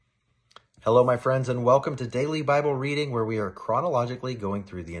Hello, my friends, and welcome to Daily Bible Reading, where we are chronologically going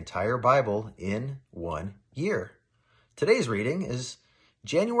through the entire Bible in 1 year. Today's reading is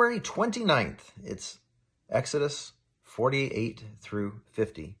January 29th. It's Exodus 48 through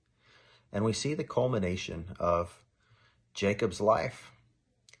 50, and we see the culmination of Jacob's life.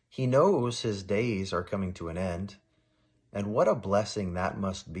 He knows his days are coming to an end, and what a blessing that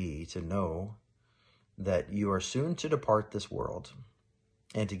must be to know that you are soon to depart this world,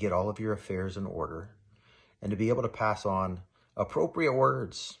 and to get all of your affairs in order, and to be able to pass on appropriate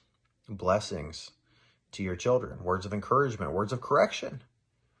words, blessings to your children, words of encouragement, words of correction.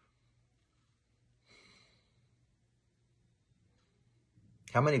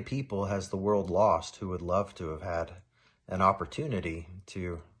 How many people has the world lost who would love to have had an opportunity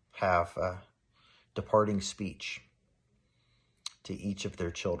to have a departing speech to each of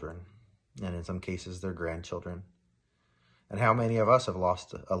their children, and in some cases their grandchildren? And how many of us have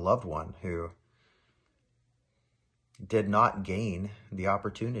lost a loved one who did not gain the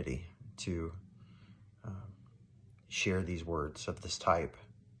opportunity to share these words of this type?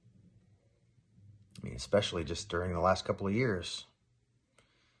 I mean, especially just during the last couple of years.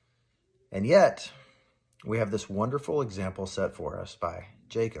 And yet, we have this wonderful example set for us by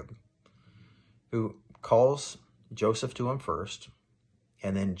Jacob, who calls Joseph to him first,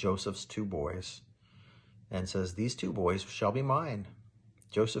 and then Joseph's two boys, and says, "These two boys shall be mine.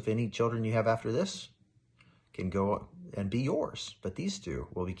 Joseph, any children you have after this can go and be yours, but these two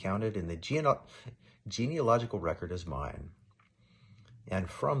will be counted in the genealogical record as mine." And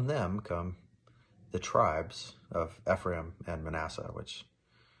from them come the tribes of Ephraim and Manasseh, which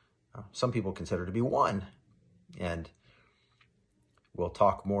some people consider to be one. And we'll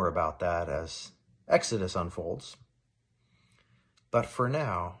talk more about that as Exodus unfolds. But for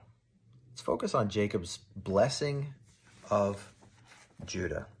now, let's focus on Jacob's blessing of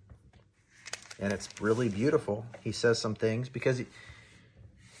Judah. And it's really beautiful. He says some things because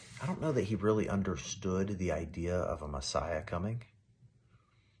I don't know that he really understood the idea of a Messiah coming,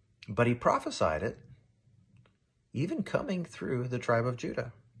 but he prophesied it, even coming through the tribe of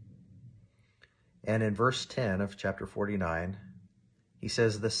Judah. And in verse 10 of chapter 49, he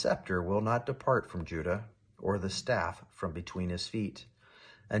says, "The scepter will not depart from Judah, or the staff from between his feet,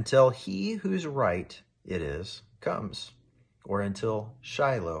 until he whose right it is comes," or until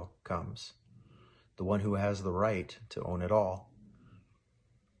Shiloh comes, the one who has the right to own it all.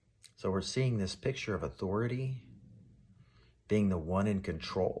 So we're seeing this picture of authority being the one in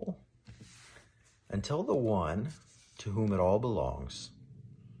control until the one to whom it all belongs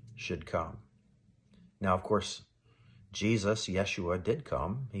should come. Now, of course, Jesus, Yeshua, did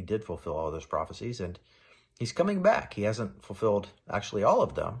come. He did fulfill all those prophecies, and he's coming back. He hasn't fulfilled actually all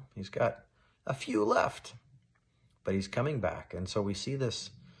of them. He's got a few left, but he's coming back. And so we see this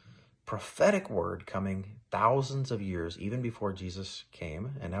prophetic word coming thousands of years, even before Jesus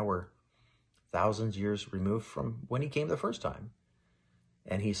came. And now we're thousands of years removed from when he came the first time.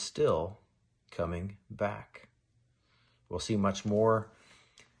 And he's still coming back. We'll see much more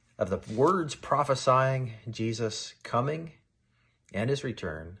of the words prophesying Jesus coming and his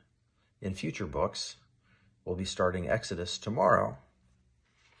return in future books. We'll be starting Exodus tomorrow.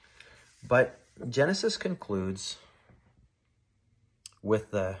 But Genesis concludes with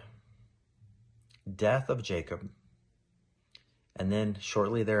the death of Jacob, and then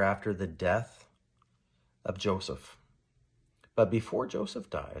shortly thereafter, the death of Joseph. But before Joseph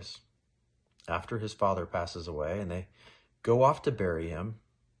dies, after his father passes away and they go off to bury him,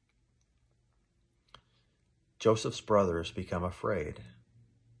 Joseph's brothers become afraid.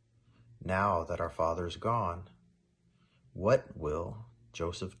 Now that our father's gone, what will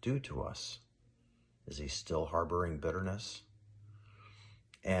Joseph do to us? Is he still harboring bitterness?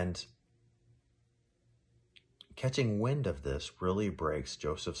 And catching wind of this really breaks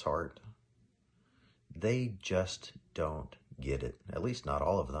Joseph's heart. They just don't get it, at least not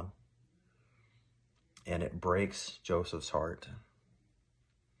all of them. And it breaks Joseph's heart.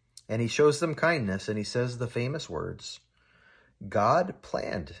 And he shows them kindness, and he says the famous words, "God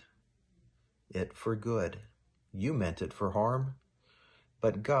planned it for good. You meant it for harm,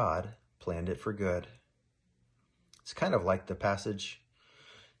 but God planned it for good." It's kind of like the passage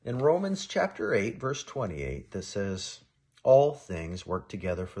in Romans chapter 8, verse 28, that says, "All things work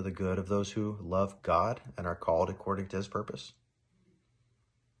together for the good of those who love God and are called according to his purpose."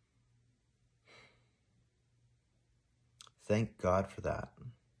 Thank God for that.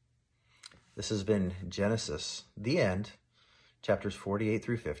 This has been Genesis, the end, chapters 48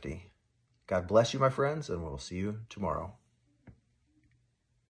 through 50. God bless you, my friends, and we'll see you tomorrow.